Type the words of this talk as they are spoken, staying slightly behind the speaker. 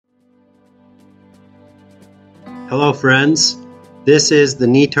Hello, friends. This is the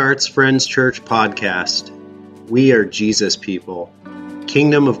Netarts Friends Church podcast. We are Jesus people,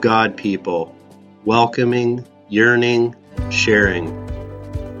 Kingdom of God people, welcoming, yearning, sharing.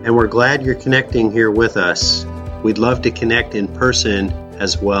 And we're glad you're connecting here with us. We'd love to connect in person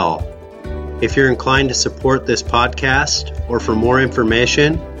as well. If you're inclined to support this podcast or for more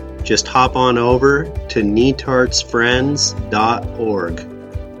information, just hop on over to netartsfriends.org.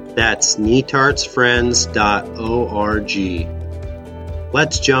 That's netartsfriends.org.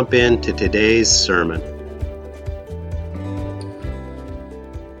 Let's jump into today's sermon.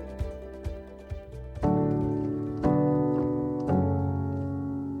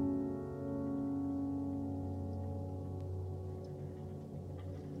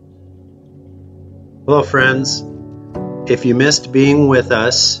 Hello, friends. If you missed being with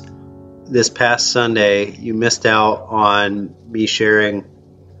us this past Sunday, you missed out on me sharing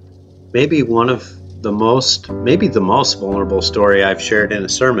maybe the most vulnerable story I've shared in a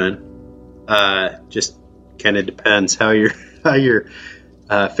sermon. Just kind of depends how you're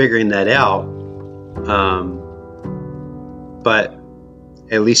figuring that out. But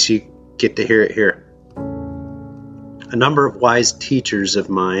at least you get to hear it here. A number of wise teachers of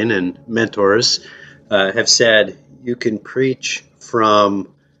mine and mentors have said you can preach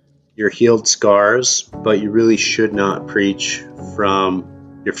from your healed scars, but you really should not preach from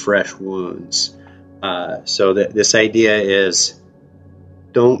your fresh wounds. So this idea is,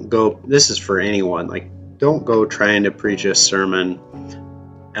 this is for anyone, don't go trying to preach a sermon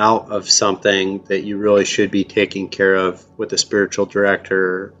out of something that you really should be taking care of with a spiritual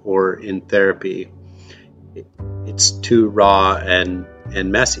director or in therapy. It's too raw and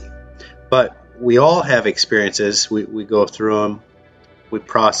messy. But we all have experiences. We go through them, we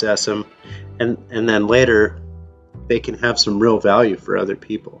process them, and then later they can have some real value for other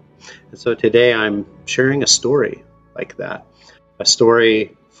people. And so today I'm sharing a story like that, a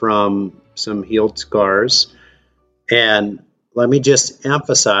story from some healed scars. And let me just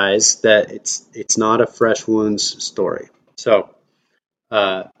emphasize that it's not a fresh wounds story. So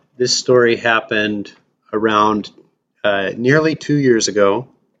this story happened around nearly 2 years ago.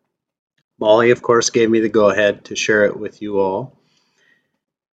 Molly, of course, gave me the go-ahead to share it with you all.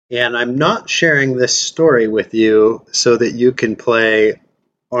 And I'm not sharing this story with you so that you can play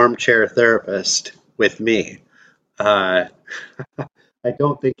armchair therapist with me. I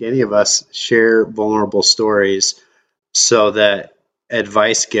don't think any of us share vulnerable stories so that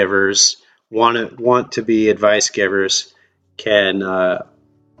advice givers want to be advice givers can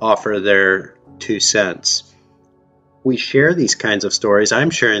offer their 2 cents. We share these kinds of stories.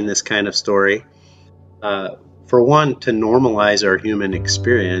 I'm sharing this kind of story for one, to normalize our human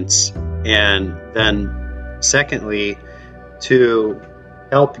experience, and then secondly, to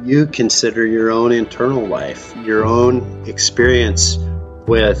help you consider your own internal life, your own experience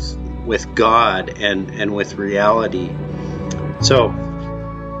with God and with reality. So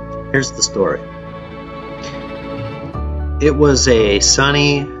here's the story. It was a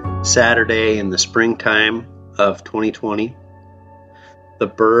sunny Saturday in the springtime of 2020. The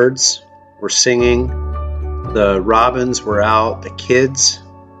birds were singing. The robins were out, the kids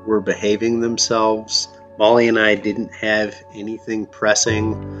were behaving themselves. Molly and I didn't have anything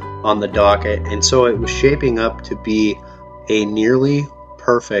pressing on the docket, and so it was shaping up to be a nearly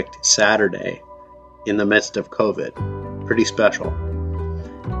perfect Saturday in the midst of COVID. Pretty special.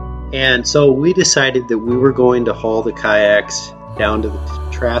 And so we decided that we were going to haul the kayaks down to the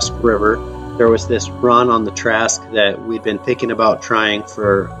Trask River. There was this run on the Trask that we'd been thinking about trying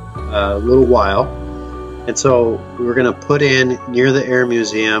for a little while. And so we were going to put in near the Air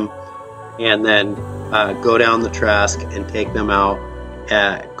Museum and then go down the Trask and take them out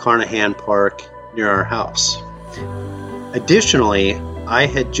at Carnahan Park near our house. Additionally, I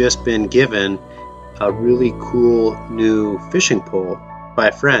had just been given a really cool new fishing pole by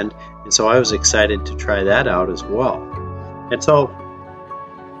a friend, and so I was excited to try that out as well. And so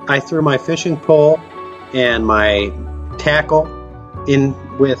I threw my fishing pole and my tackle in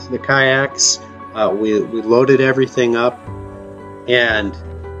with the kayaks. We loaded everything up, and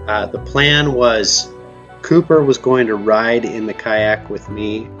the plan was Cooper was going to ride in the kayak with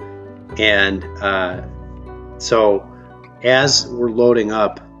me, and so as we're loading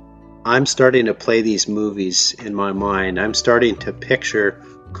up, I'm starting to play these movies in my mind. I'm starting to picture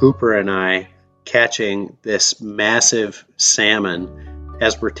Cooper and I catching this massive salmon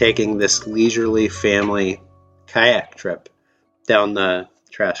as we're taking this leisurely family kayak trip down the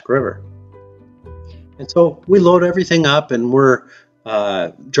Trask River. And so we load everything up and we're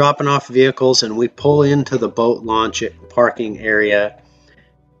dropping off vehicles, and we pull into the boat launch parking area.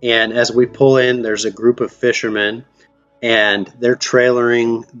 And as we pull in, there's a group of fishermen, and they're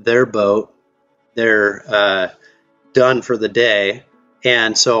trailering their boat. They're done for the day.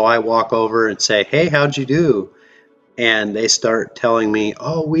 And so I walk over and say, "Hey, how'd you do?" And they start telling me,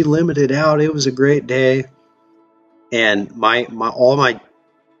 "Oh, we limited out. It was a great day." And all my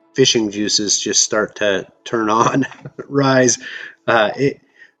fishing juices just start to turn on, rise. Uh, it,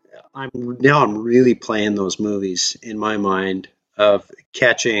 I'm really playing those movies in my mind of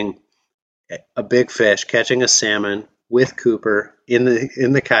catching a big fish, catching a salmon with Cooper in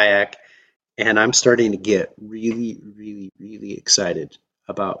the kayak, and I'm starting to get really, really, really excited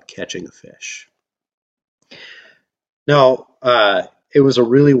about catching a fish. Now, it was a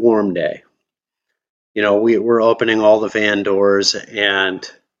really warm day. We're opening all the van doors, and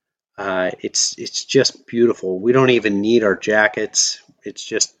it's just beautiful. We don't even need our jackets. It's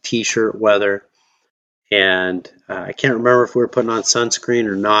just t-shirt weather. And I can't remember if we were putting on sunscreen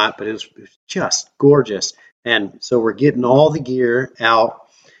or not, but it was just gorgeous. And so we're getting all the gear out,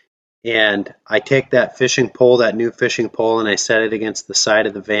 and I take that fishing pole, that new fishing pole, and I set it against the side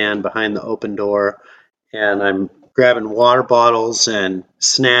of the van behind the open door, and I'm grabbing water bottles and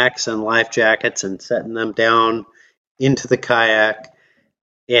snacks and life jackets and setting them down into the kayak,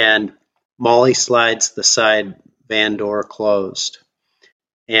 and Molly slides the side van door closed.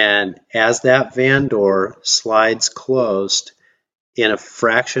 And as that van door slides closed, in a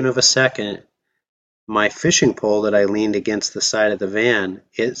fraction of a second, my fishing pole that I leaned against the side of the van,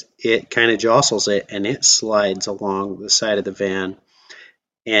 it kind of jostles it, and it slides along the side of the van,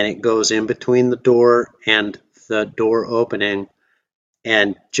 and it goes in between the door and the door opening,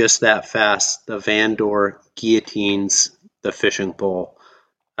 and just that fast, the van door guillotines the fishing pole.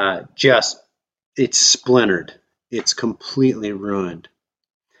 It's splintered. It's completely ruined.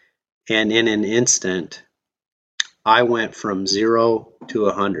 And in an instant, I went from 0 to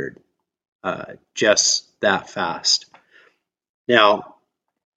 100, just that fast. Now,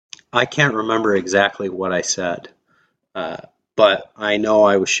 I can't remember exactly what I said, but I know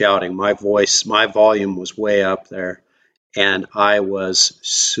I was shouting. My volume was way up there, and I was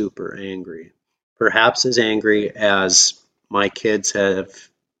super angry. Perhaps as angry as my kids have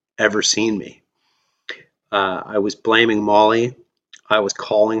ever seen me. I was blaming Molly. I was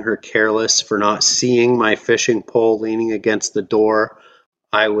calling her careless for not seeing my fishing pole leaning against the door.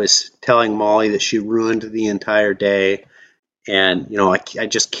 I was telling Molly that she ruined the entire day. And, I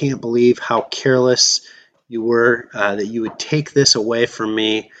just can't believe how careless you were, that you would take this away from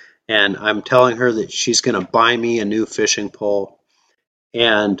me. And I'm telling her that she's going to buy me a new fishing pole.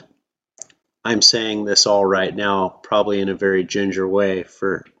 And I'm saying this all right now, probably in a very ginger way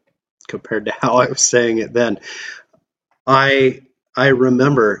compared to how I was saying it then. I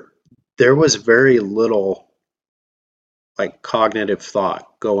remember there was very little like cognitive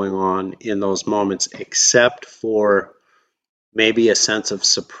thought going on in those moments, except for maybe a sense of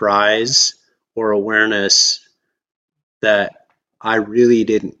surprise or awareness that I really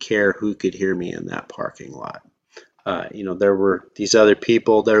didn't care who could hear me in that parking lot. There were these other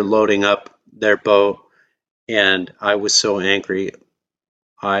people, they're loading up their boat, and I was so angry,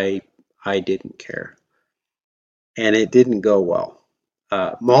 I didn't care. And it didn't go well.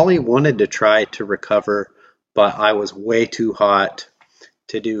 Molly wanted to try to recover, but I was way too hot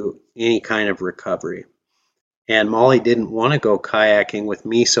to do any kind of recovery. And Molly didn't want to go kayaking with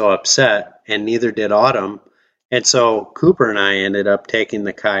me so upset, and neither did Autumn. And so Cooper and I ended up taking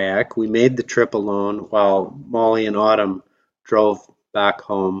the kayak. We made the trip alone while Molly and Autumn drove back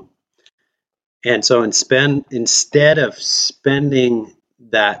home. And so instead of spending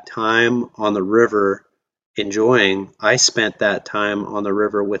that time on the river enjoying, I spent that time on the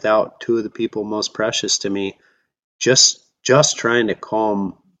river without two of the people most precious to me, just trying to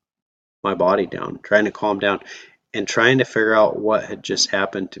calm my body down, trying to calm down, and trying to figure out what had just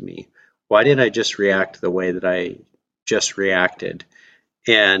happened to me. Why did I just react the way that I just reacted?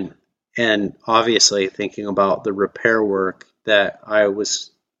 And obviously thinking about the repair work that I was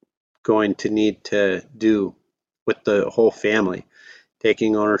going to need to do with the whole family,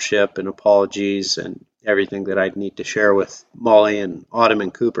 taking ownership and apologies and everything that I'd need to share with Molly and Autumn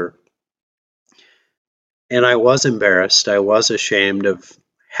and Cooper. And I was embarrassed. I was ashamed of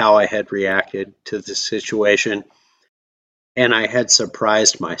how I had reacted to the situation, and I had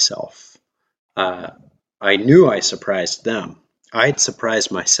surprised myself. I knew I surprised them. I'd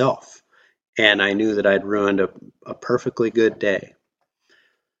surprised myself, and I knew that I'd ruined a perfectly good day.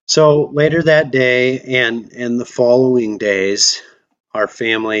 So later that day and the following days, our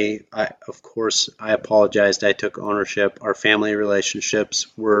family, of course, I apologized. I took ownership. Our family relationships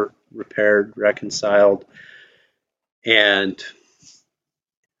were repaired, reconciled, and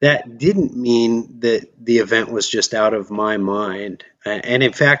that didn't mean that the event was just out of my mind. And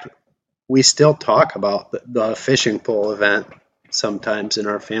in fact, we still talk about the fishing pole event sometimes in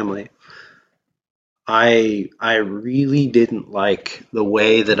our family. I really didn't like the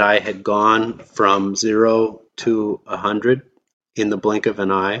way that I had gone from 0 to 100 in the blink of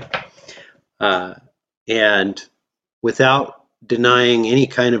an eye. And without denying any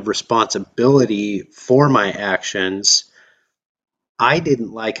kind of responsibility for my actions, I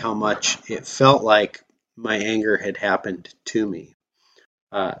didn't like how much it felt like my anger had happened to me.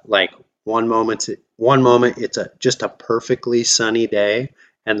 Like one moment it's just a perfectly sunny day,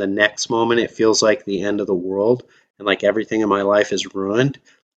 and the next moment it feels like the end of the world and like everything in my life is ruined.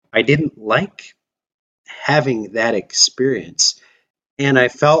 I didn't like having that experience, and I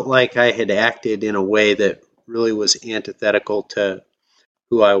felt like I had acted in a way that really was antithetical to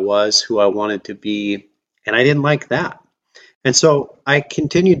who I was, who I wanted to be, and I didn't like that. And so I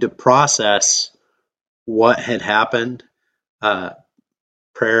continued to process what had happened.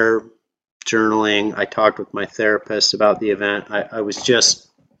 Prayer, journaling. I talked with my therapist about the event. I was just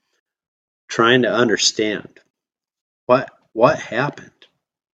trying to understand what happened.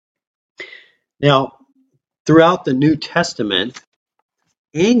 Now, throughout the New Testament,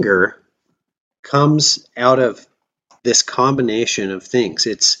 anger comes out of this combination of things.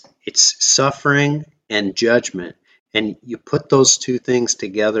 It's suffering and judgment, and you put those two things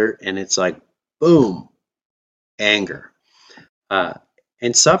together, and it's like boom, anger.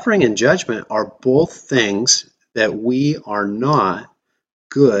 And suffering and judgment are both things that we are not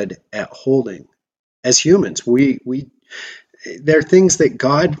good at holding as humans. They're things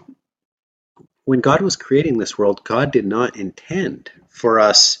that when God was creating this world, God did not intend for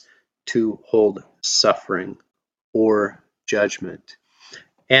us to hold suffering or judgment.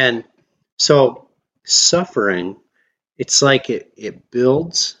 And so suffering, it's like it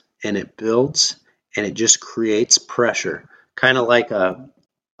builds and it builds and it just creates pressure, kind of like a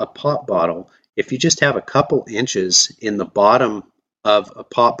pop bottle. If you just have a couple inches in the bottom of a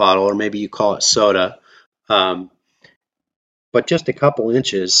pop bottle, or maybe you call it soda, but just a couple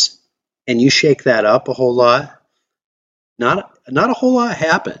inches, and you shake that up a whole lot, not a whole lot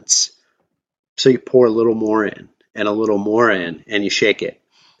happens. So you pour a little more in and a little more in, and you shake it,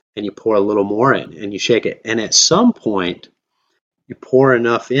 and you pour a little more in and you shake it, and at some point you pour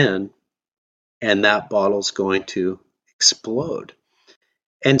enough in and that bottle's going to explode.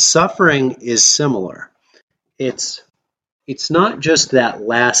 And suffering is similar. It's not just that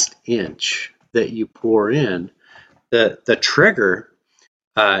last inch that you pour in. The trigger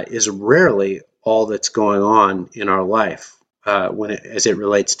is rarely all that's going on in our life as it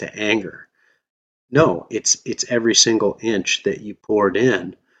relates to anger. No, it's every single inch that you poured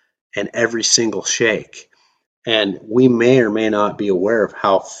in and every single shake. And we may or may not be aware of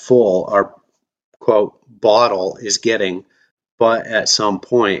how full our quote bottle is getting, but at some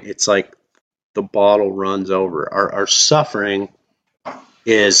point it's like the bottle runs over. Our suffering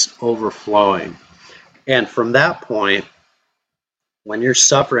is overflowing. And from that point, when your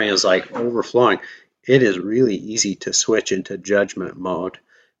suffering is like overflowing, it is really easy to switch into judgment mode.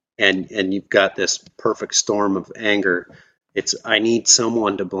 And you've got this perfect storm of anger. It's, I need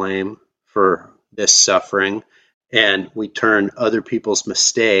someone to blame for this suffering. And we turn other people's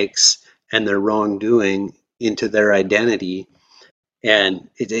mistakes and their wrongdoing into their identity. And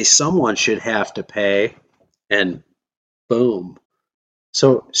someone should have to pay. And boom.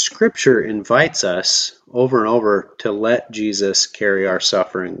 So Scripture invites us over and over to let Jesus carry our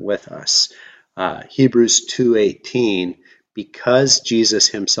suffering with us. Hebrews 2:18, because Jesus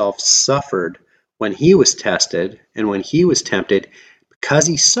himself suffered when he was tested and when he was tempted, because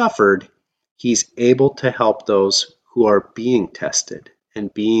he suffered, he's able to help those who are being tested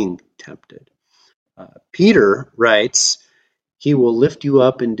and being tempted. Peter writes, he will lift you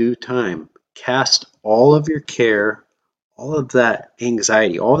up in due time. Cast all of your care, all of that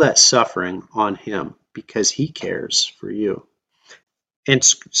anxiety, all that suffering on him because he cares for you. And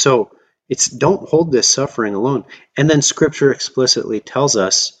so it's don't hold this suffering alone. And then Scripture explicitly tells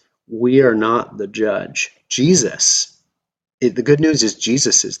us we are not the judge. The good news is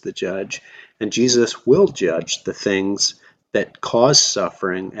Jesus is the judge, and Jesus will judge the things that cause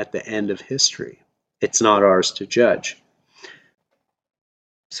suffering at the end of history. It's not ours to judge.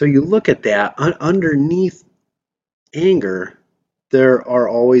 So you look at that, underneath anger, there are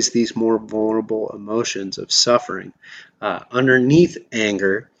always these more vulnerable emotions of suffering. Underneath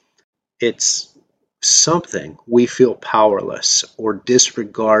anger, it's something we feel powerless or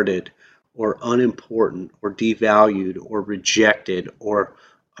disregarded or unimportant or devalued or rejected or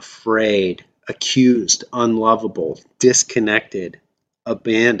afraid, accused, unlovable, disconnected,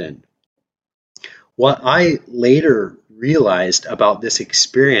 abandoned. What I later realized about this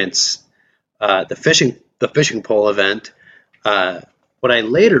experience, the fishing pole event, what I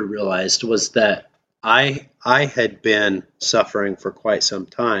later realized was that I had been suffering for quite some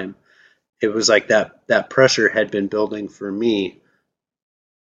time. It was like that pressure had been building for me,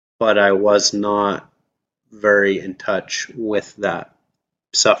 but I was not very in touch with that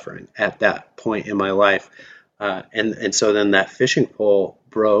suffering at that point in my life. And so then that fishing pole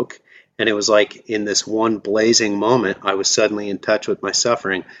broke, and it was like in this one blazing moment, I was suddenly in touch with my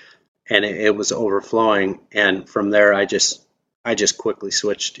suffering, and it was overflowing. And from there, I just quickly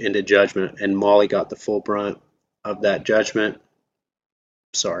switched into judgment, and Molly got the full brunt of that judgment.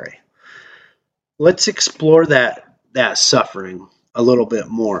 Sorry. Let's explore that suffering a little bit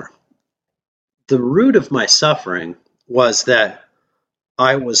more. The root of my suffering was that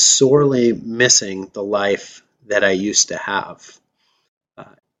I was sorely missing the life that I used to have. Uh,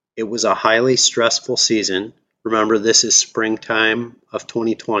 it was a highly stressful season. Remember, this is springtime of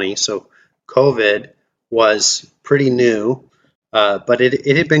 2020, so COVID was pretty new, but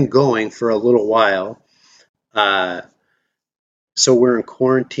it had been going for a little while. Uh, so we're in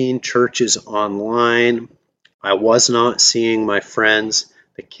quarantine, church is online. I was not seeing my friends.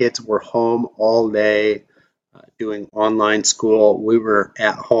 The kids were home all day doing online school. We were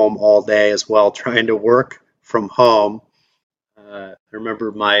at home all day as well, trying to work from home. I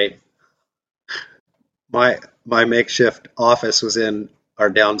remember my makeshift office was in our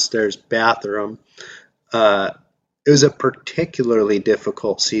downstairs bathroom. Uh, it was a particularly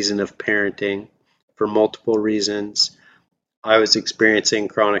difficult season of parenting for multiple reasons. I was experiencing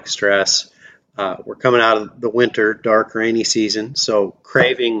chronic stress. We're coming out of the winter, dark, rainy season, so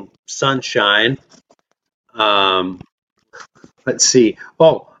craving sunshine. Um, let's see.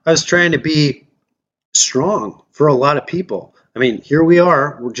 Oh, I was trying to be strong for a lot of people. I mean, here we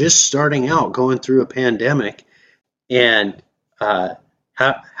are. We're just starting out, going through a pandemic, and how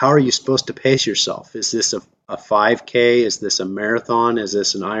are you supposed to pace yourself? Is this a 5K? Is this a marathon? Is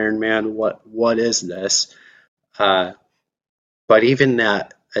this an Ironman? What is this? Uh, but even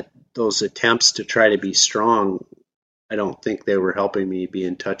those attempts to try to be strong, I don't think they were helping me be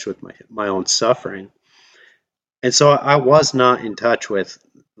in touch with my own suffering. And so I was not in touch with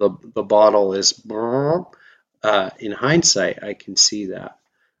the bottle is. In hindsight, I can see that.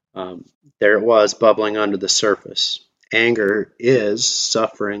 There it was bubbling under the surface. Anger is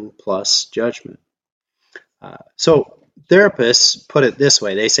suffering plus judgment. So therapists put it this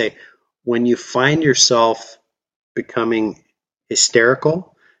way. They say, when you find yourself becoming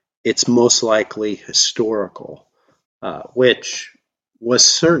hysterical, it's most likely historical, which was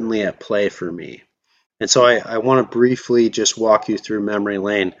certainly at play for me. And so I want to briefly just walk you through memory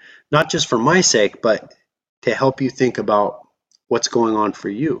lane, not just for my sake, but to help you think about what's going on for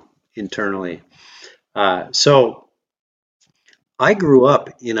you internally. So I grew up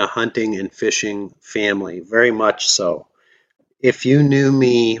in a hunting and fishing family, very much so. If you knew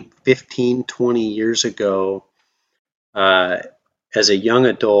me 15, 20 years ago, as a young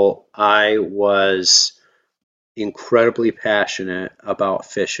adult, I was incredibly passionate about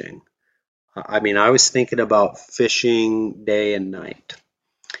fishing. I mean, I was thinking about fishing day and night.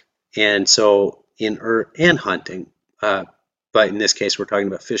 And so and hunting, but in this case, we're talking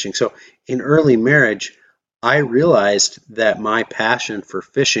about fishing. So in early marriage, I realized that my passion for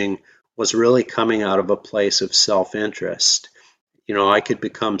fishing was really coming out of a place of self-interest. You know, I could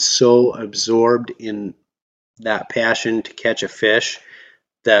become so absorbed in that passion to catch a fish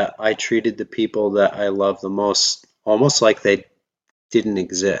that I treated the people that I love the most almost like they didn't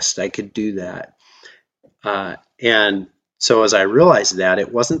exist. I could do that. And so as I realized that,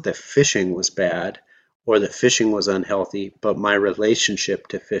 it wasn't that fishing was bad or that fishing was unhealthy, but my relationship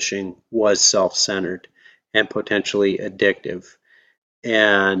to fishing was self-centered and potentially addictive.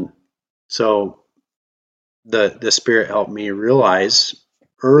 And so the Spirit helped me realize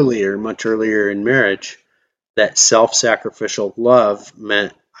much earlier in marriage, that self-sacrificial love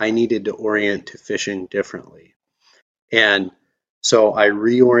meant I needed to orient to fishing differently. And so I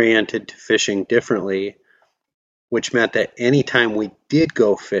reoriented to fishing differently, which meant that anytime we did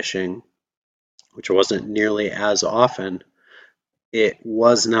go fishing, which wasn't nearly as often, it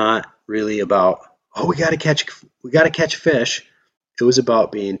was not really about, oh, we got to catch fish. It was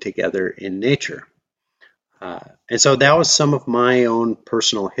about being together in nature. And so that was some of my own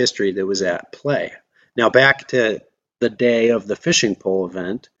personal history that was at play. Now back to the day of the fishing pole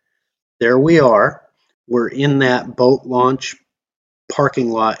event. There we are. We're in that boat launch parking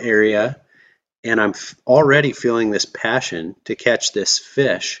lot area, and I'm already feeling this passion to catch this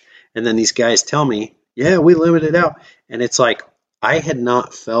fish. And then these guys tell me, yeah, we limited out. And it's like, I had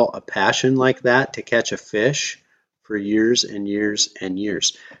not felt a passion like that to catch a fish for years and years and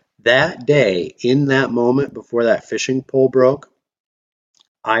years. That day, in that moment before that fishing pole broke,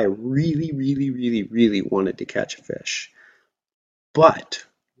 I really, really, really, really wanted to catch a fish. But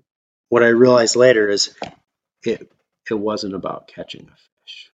what I realized later is it it wasn't about catching a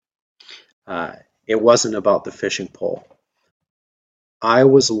fish. Uh, it wasn't about the fishing pole. I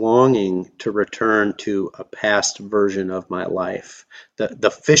was longing to return to a past version of my life. The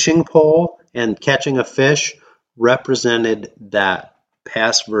fishing pole and catching a fish represented that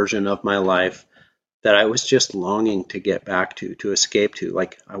past version of my life that I was just longing to get back to escape to.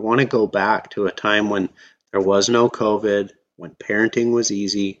 Like, I want to go back to a time when there was no COVID, when parenting was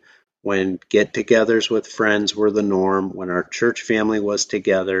easy, when get togethers with friends were the norm, when our church family was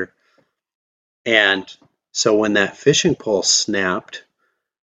together. And so when that fishing pole snapped,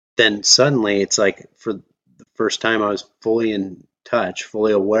 then suddenly it's like for the first time I was fully in touch,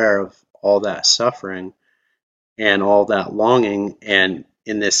 fully aware of all that suffering and all that longing. And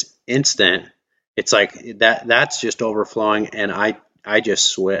in this instant, it's like that's just overflowing. And I just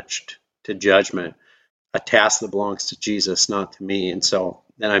switched to judgment, a task that belongs to Jesus, not to me. And so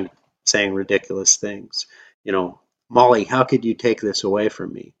then I'm saying ridiculous things. You know, Molly, how could you take this away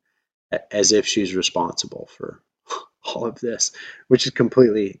from me? As if she's responsible for all of this, which is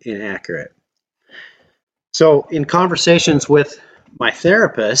completely inaccurate. So in conversations with my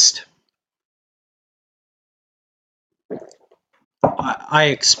therapist,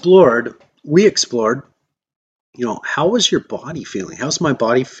 we explored, how was your body feeling? How's my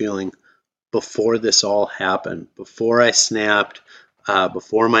body feeling before this all happened, before I snapped,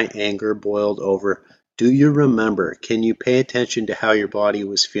 before my anger boiled over? Do you remember? Can you pay attention to how your body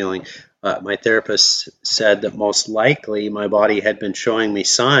was feeling? My therapist said that most likely my body had been showing me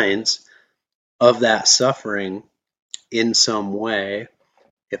signs of that suffering in some way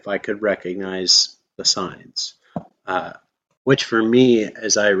if I could recognize the signs. Which for me,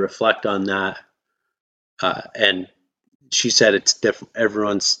 as I reflect on that, and she said it's different,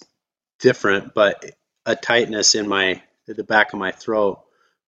 everyone's different, but a tightness in the back of my throat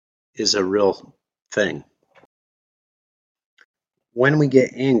is a real thing. When we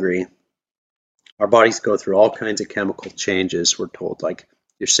get angry, our bodies go through all kinds of chemical changes, we're told, like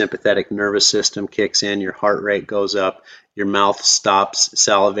your sympathetic nervous system kicks in, your heart rate goes up, your mouth stops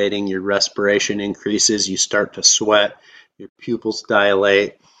salivating, your respiration increases, you start to sweat, your pupils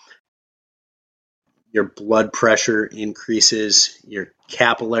dilate, your blood pressure increases, your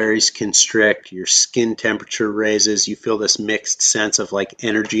capillaries constrict, your skin temperature raises, you feel this mixed sense of like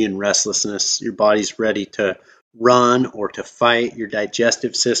energy and restlessness, your body's ready to run or to fight, your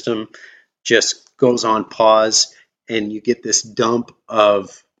digestive system just goes on pause, and you get this dump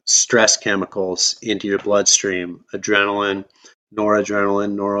of stress chemicals into your bloodstream: adrenaline,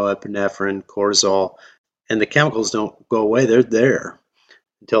 noradrenaline, norepinephrine, cortisol. And the chemicals don't go away, they're there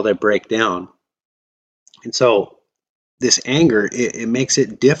until they break down. And so this anger, it makes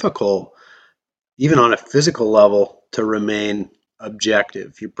it difficult, even on a physical level, to remain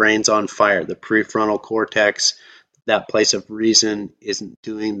objective. Your brain's on fire. The prefrontal cortex, that place of reason, isn't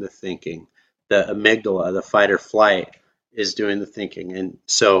doing the thinking. The amygdala, the fight or flight, is doing the thinking. And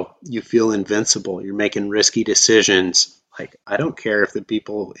so you feel invincible. You're making risky decisions. Like, I don't care if the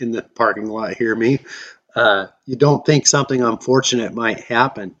people in the parking lot hear me. You don't think something unfortunate might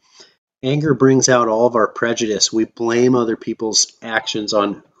happen. Anger brings out all of our prejudice. We blame other people's actions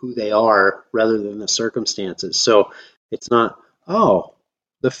on who they are rather than the circumstances. So it's not, oh,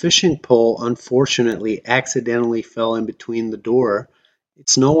 the fishing pole unfortunately accidentally fell in between the door.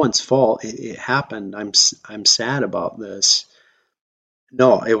 It's no one's fault. It happened. I'm sad about this.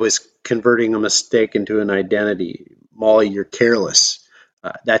 No, it was converting a mistake into an identity. Molly, you're careless.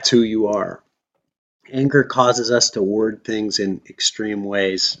 That's who you are. Anger causes us to word things in extreme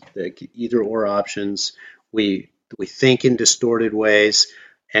ways, the either or options. We think in distorted ways,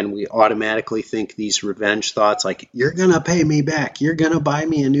 and we automatically think these revenge thoughts like, you're going to pay me back, you're going to buy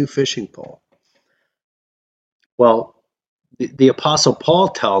me a new fishing pole. Well, the Apostle Paul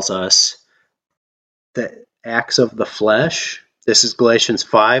tells us that acts of the flesh, this is Galatians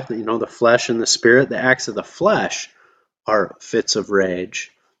 5, the flesh and the spirit, the acts of the flesh are fits of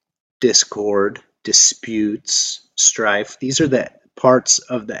rage, discord, disputes, strife. These are the parts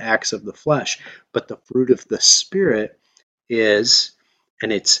of the acts of the flesh. But the fruit of the Spirit is,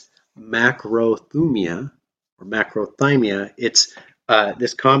 and it's macrothumia or macrothymia. It's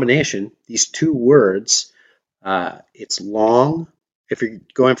this combination, these two words. It's long. If you're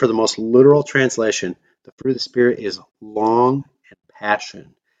going for the most literal translation, the fruit of the Spirit is long and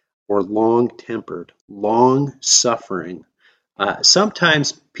passion, or long-tempered, long-suffering,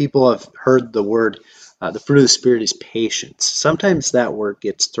 Sometimes people have heard the word, the fruit of the Spirit is patience. Sometimes that word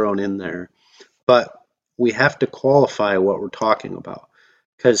gets thrown in there, but we have to qualify what we're talking about.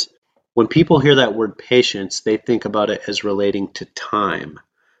 Because when people hear that word patience, they think about it as relating to time.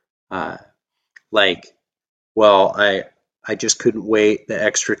 Uh, like, well, I just couldn't wait the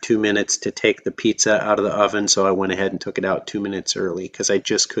extra 2 minutes to take the pizza out of the oven, so I went ahead and took it out 2 minutes early because I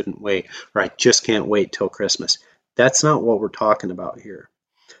just couldn't wait, or I just can't wait till Christmas. That's not what we're talking about here.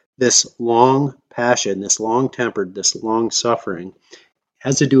 This long passion, this long tempered, this long suffering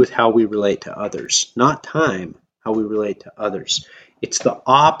has to do with how we relate to others, not time, how we relate to others. It's the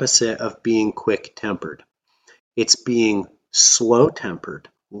opposite of being quick tempered. It's being slow tempered,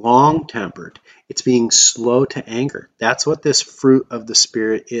 long tempered. It's being slow to anger. That's what this fruit of the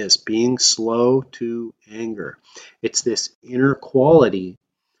Spirit is, being slow to anger. It's this inner quality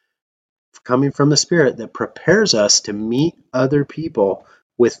coming from the Spirit that prepares us to meet other people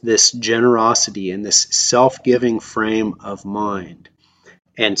with this generosity and this self-giving frame of mind.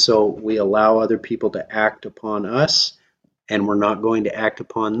 And so we allow other people to act upon us, and we're not going to act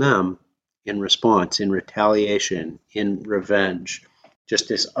upon them in response, in retaliation, in revenge. Just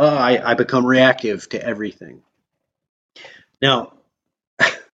this, I become reactive to everything. Now,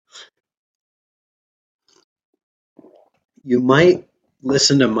 you might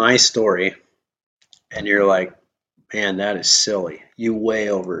listen to my story and you're like, man, that is silly. You way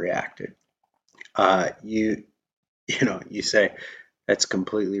overreacted. You say, that's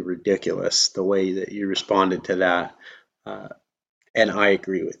completely ridiculous, the way that you responded to that. And I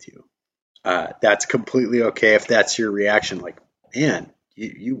agree with you. That's completely okay if that's your reaction. Like, man,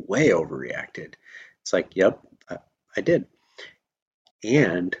 you way overreacted. It's like, yep, I did.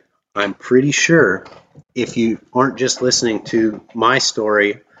 And I'm pretty sure if you aren't just listening to my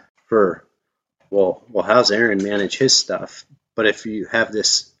story for, well, how's Aaron manage his stuff? But if you have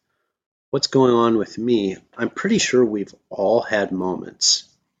this, what's going on with me, I'm pretty sure we've all had moments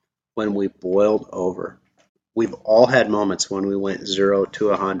when we boiled over. We've all had moments when we went 0 to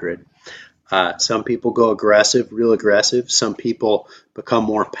 100. Some people go aggressive, real aggressive. Some people become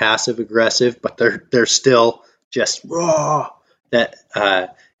more passive aggressive, but they're still just raw. That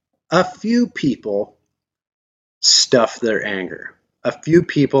a few people stuff their anger. A few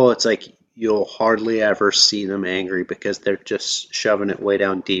people, it's like you'll hardly ever see them angry because they're just shoving it way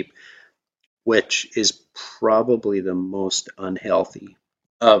down deep, which is probably the most unhealthy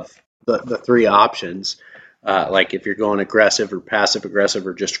of the three options. Like if you're going aggressive or passive aggressive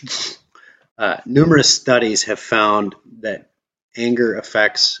or just numerous studies have found that anger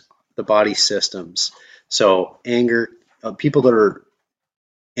affects the body systems. So anger, people that are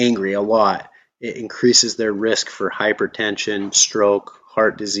angry a lot, it increases their risk for hypertension, stroke,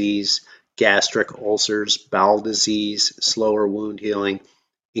 heart disease, gastric ulcers, bowel disease, slower wound healing,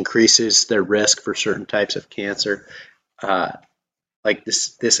 increases their risk for certain types of cancer. Like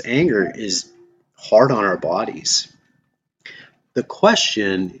this anger is hard on our bodies. The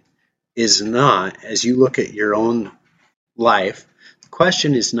question is not, as you look at your own life, the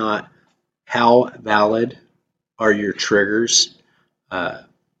question is not how valid are your triggers.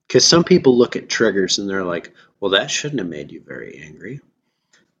 Because some people look at triggers and they're like, well, that shouldn't have made you very angry.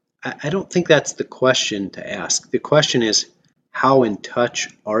 I don't think that's the question to ask. The question is, how in touch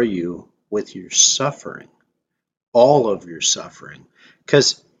are you with your suffering? All of your suffering.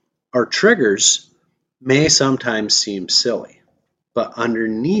 Because our triggers may sometimes seem silly, but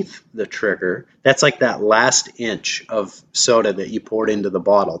underneath the trigger, that's like that last inch of soda that you poured into the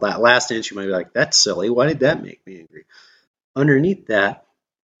bottle. That last inch, you might be like, that's silly. Why did that make me angry? Underneath that,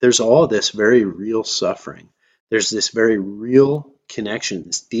 there's all this very real suffering. There's this very real connection,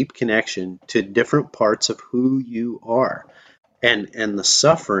 this deep connection to different parts of who you are. And the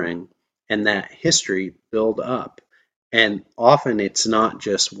suffering and that history build up. And often it's not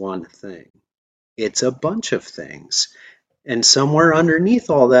just one thing. It's a bunch of things. And somewhere underneath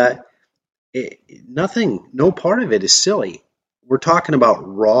all that, no part of it is silly. We're talking about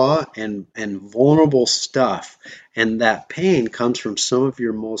raw and vulnerable stuff. And that pain comes from some of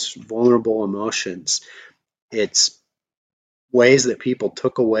your most vulnerable emotions. It's ways that people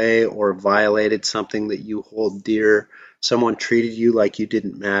took away or violated something that you hold dear. Someone treated you like you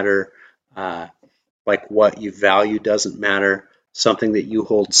didn't matter, like what you value doesn't matter. Something that you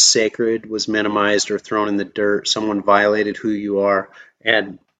hold sacred was minimized or thrown in the dirt. Someone violated who you are,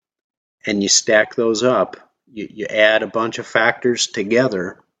 and you stack those up. You add a bunch of factors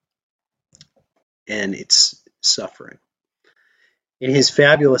together, and it's suffering. In his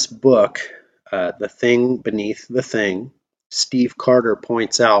fabulous book, The Thing Beneath the Thing, Steve Carter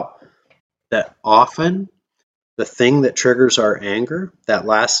points out that often the thing that triggers our anger, that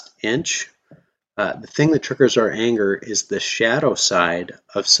last inch, the thing that triggers our anger is the shadow side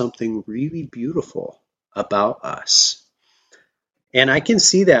of something really beautiful about us. And I can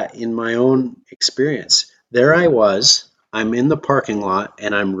see that in my own experience. There I was, I'm in the parking lot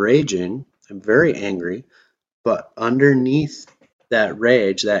and I'm raging, I'm very angry, but underneath that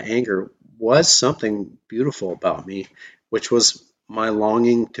rage, that anger, was something beautiful about me, which was my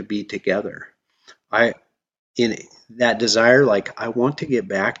longing to be together. I, in that desire, like I want to get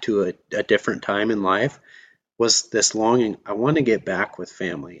back to a different time in life, was this longing. I want to get back with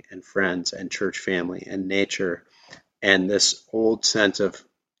family and friends and church family and nature and this old sense of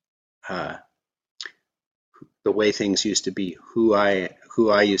uh, the way things used to be, who I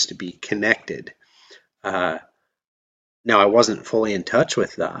used to be, connected. Uh, Now I wasn't fully in touch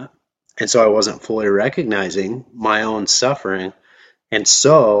with that, and so I wasn't fully recognizing my own suffering. And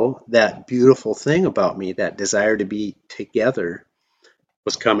so that beautiful thing about me, that desire to be together,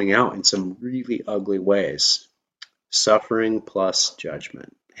 was coming out in some really ugly ways. Suffering plus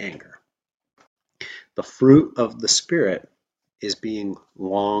judgment, anger. The fruit of the Spirit is being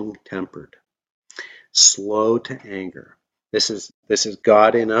long-tempered, slow to anger. This is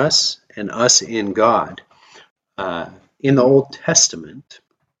God in us and us in God. In the Old Testament,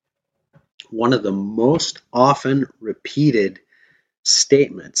 one of the most often repeated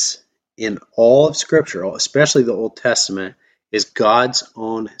statements in all of Scripture, especially the Old Testament, is God's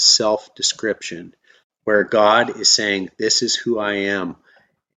own self-description, where God is saying, "This is who I am.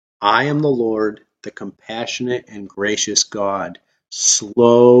 I am the Lord, the compassionate and gracious God,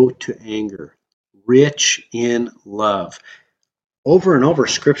 slow to anger, rich in love." Over and over,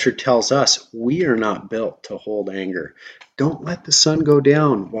 Scripture tells us we are not built to hold anger. Don't let the sun go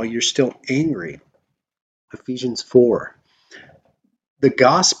down while you're still angry. Ephesians 4. The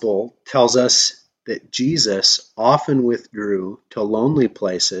gospel tells us that Jesus often withdrew to lonely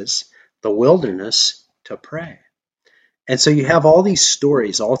places, the wilderness, to pray. And so you have all these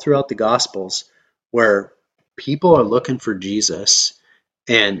stories all throughout the gospels where people are looking for Jesus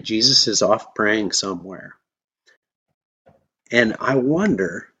and Jesus is off praying somewhere. And I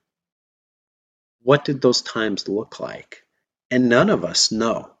wonder, what did those times look like? And none of us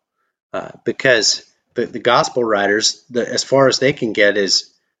know, because the gospel writers, as far as they can get,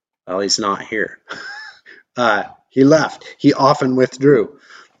 is, well, he's not here. He left. He often withdrew.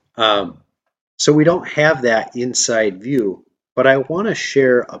 So we don't have that inside view. But I want to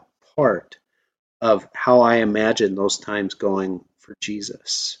share a part of how I imagine those times going for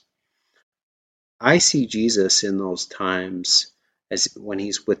Jesus. I see Jesus in those times as when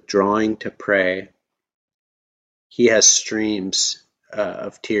he's withdrawing to pray, he has streams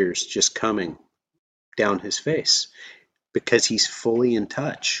of tears just coming down his face because he's fully in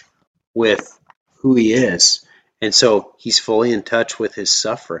touch with who he is. And so he's fully in touch with his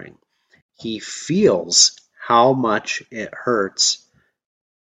suffering. He feels how much it hurts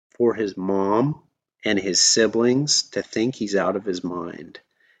for his mom and his siblings to think he's out of his mind.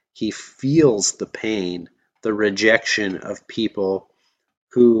 He feels the pain, the rejection of people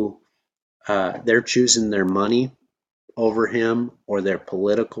who they're choosing their money over him, or their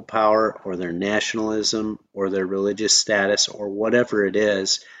political power, or their nationalism, or their religious status, or whatever it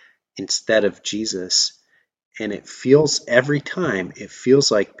is, instead of Jesus. And it feels, every time, it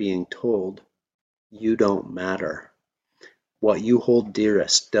feels like being told, you don't matter. What you hold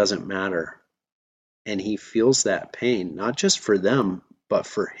dearest doesn't matter. And he feels that pain, not just for them, but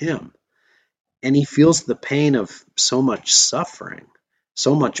for him. And he feels the pain of so much suffering,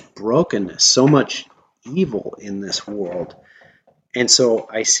 so much brokenness, so much evil in this world. And so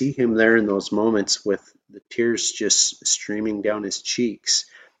I see him there in those moments with the tears just streaming down his cheeks,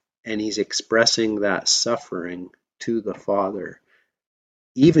 and he's expressing that suffering to the Father.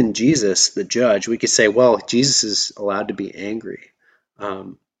 Even Jesus, the judge, we could say, well, Jesus is allowed to be angry.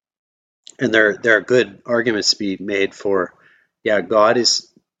 And there are good arguments to be made for, yeah,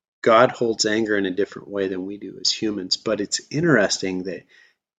 God holds anger in a different way than we do as humans. But it's interesting that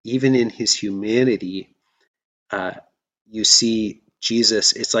even in his humanity, you see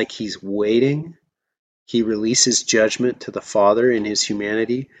Jesus, it's like he's waiting. He releases judgment to the Father in his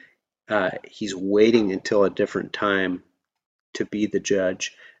humanity. He's waiting until a different time to be the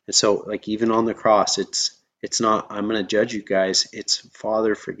judge. And so, like, even on the cross, it's not, I'm going to judge you guys. It's,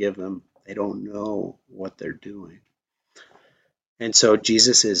 Father, forgive them. They don't know what they're doing. And so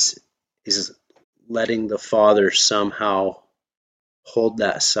Jesus is letting the Father somehow hold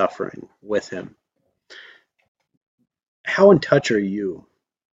that suffering with him. How in touch are you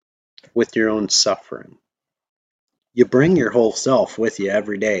with your own suffering? You bring your whole self with you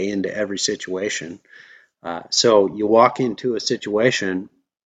every day into every situation. So you walk into a situation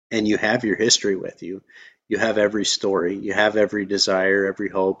and you have your history with you. You have every story, you have every desire, every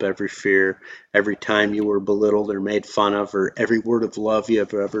hope, every fear, every time you were belittled or made fun of, or every word of love you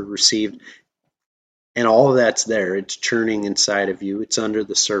have ever received. And all of that's there. It's churning inside of you. It's under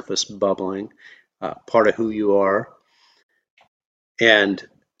the surface, bubbling, part of who you are. And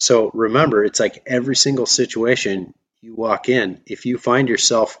so remember, it's like every single situation you walk in, if you find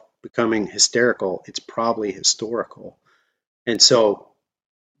yourself becoming hysterical, it's probably historical. And so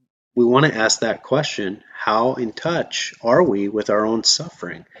we want to ask that question: how in touch are we with our own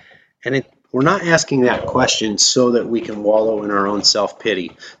suffering? And we're not asking that question so that we can wallow in our own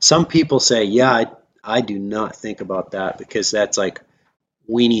self-pity. Some people say, yeah, I do not think about that because that's like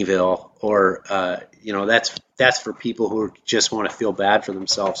Weenieville, or that's for people who just want to feel bad for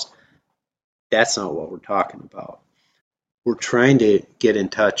themselves. That's not what we're talking about. We're trying to get in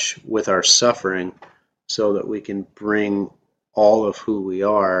touch with our suffering so that we can bring all of who we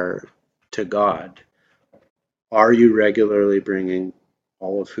are to God. Are you regularly bringing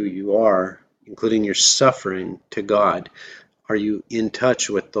all of who you are, including your suffering, to God? Are you in touch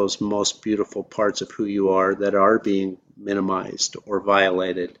with those most beautiful parts of who you are that are being minimized or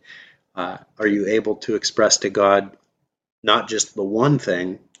violated? Are you able to express to God not just the one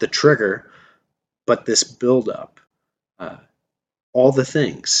thing, the trigger, but this buildup, uh, all the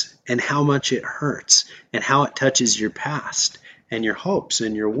things, and how much it hurts, and how it touches your past, and your hopes,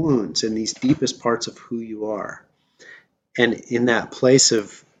 and your wounds, and these deepest parts of who you are? And in that place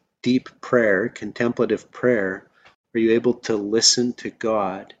of deep prayer, contemplative prayer, are you able to listen to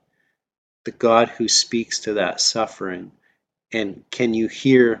God, the God who speaks to that suffering? And can you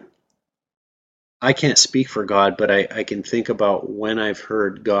hear? I can't speak for God, but I can think about when I've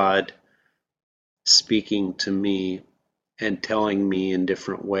heard God speaking to me and telling me in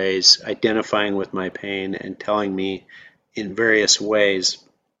different ways, identifying with my pain and telling me in various ways,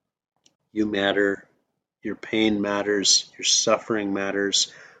 you matter, your pain matters, your suffering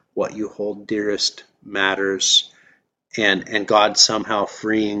matters, what you hold dearest matters, and God somehow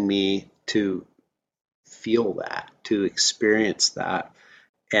freeing me to feel that, to experience that,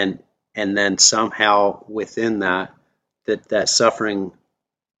 and then somehow within that, that suffering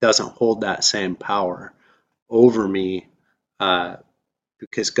doesn't hold that same power over me, uh,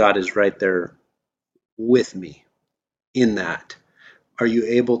 because God is right there with me in that. Are you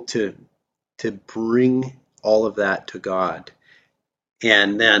able to bring all of that to God,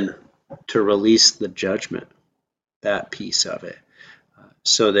 and then to release the judgment, that piece of it,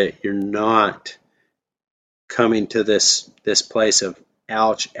 so that you're not coming to this place of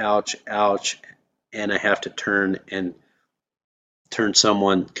ouch, ouch, ouch, and I have to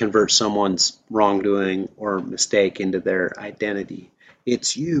convert someone's wrongdoing or mistake into their identity.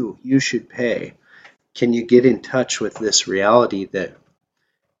 It's you. You should pay. Can you get in touch with this reality that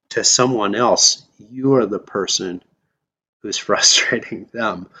to someone else, you are the person who's frustrating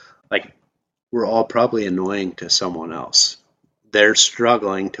them? Like, we're all probably annoying to someone else. They're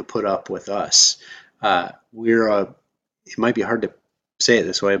struggling to put up with us. It might be hard to say it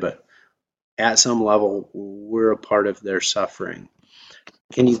this way, but at some level, we're a part of their suffering.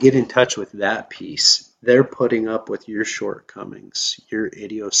 Can you get in touch with that piece? They're putting up with your shortcomings, your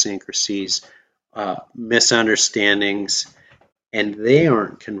idiosyncrasies, misunderstandings, and they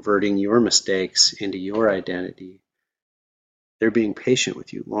aren't converting your mistakes into your identity. They're being patient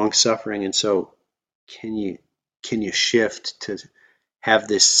with you, long suffering, and so can you shift to have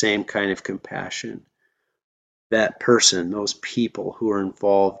this same kind of compassion? That person, those people who are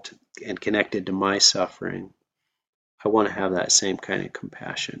involved and connected to my suffering, I want to have that same kind of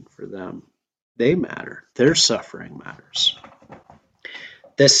compassion for them. They matter. Their suffering matters.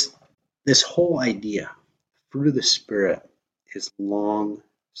 This whole idea, fruit of the Spirit, is long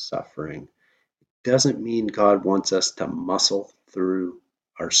suffering. It doesn't mean God wants us to muscle through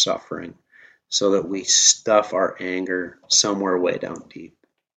our suffering so that we stuff our anger somewhere way down deep.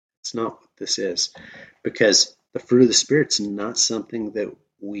 It's not what this is, because the fruit of the Spirit's not something that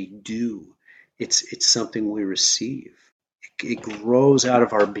we do. It's something we receive. It grows out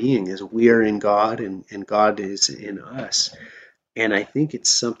of our being as we are in God and God is in us. And I think it's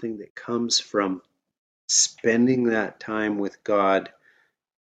something that comes from spending that time with God,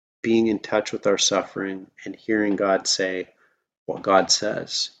 being in touch with our suffering, and hearing God say what God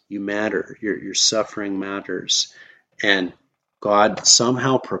says. You matter. Your suffering matters. And God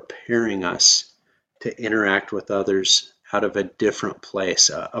somehow preparing us to interact with others out of a different place,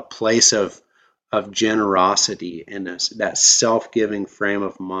 a place of generosity and that self-giving frame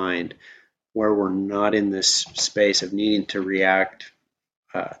of mind, where we're not in this space of needing to react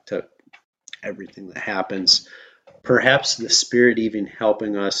to everything that happens. Perhaps the Spirit even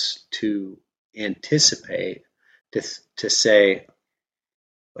helping us to anticipate, to say,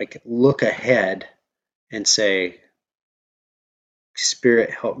 like, look ahead and say,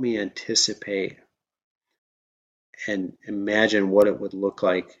 Spirit, help me anticipate and imagine what it would look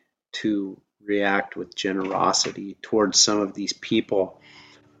like to react with generosity towards some of these people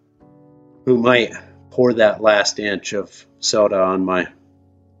who might pour that last inch of soda on my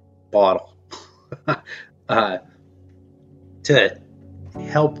bottle. To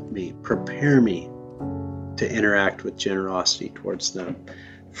help me, prepare me to interact with generosity towards them.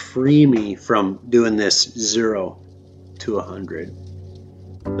 Free me from doing this 0 to 100.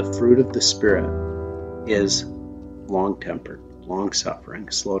 The fruit of the Spirit is long-tempered, long-suffering,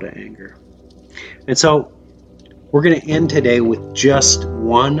 slow to anger. And so we're going to end today with just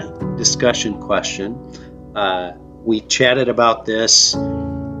one discussion question. We chatted about this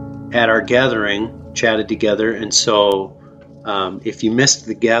at our gathering, chatted together, and so if you missed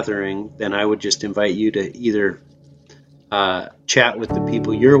the gathering, then I would just invite you to either chat with the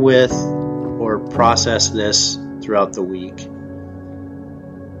people you're with or process this throughout the week.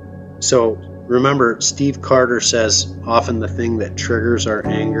 So remember, Steve Carter says often the thing that triggers our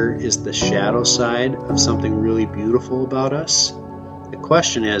anger is the shadow side of something really beautiful about us. The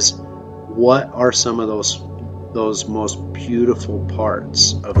question is, what are some of those most beautiful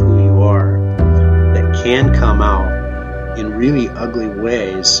parts of who you are that can come out in really ugly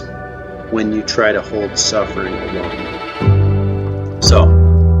ways when you try to hold suffering alone?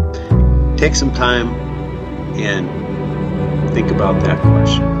 So take some time and think about that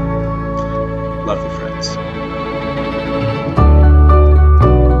question. Love you.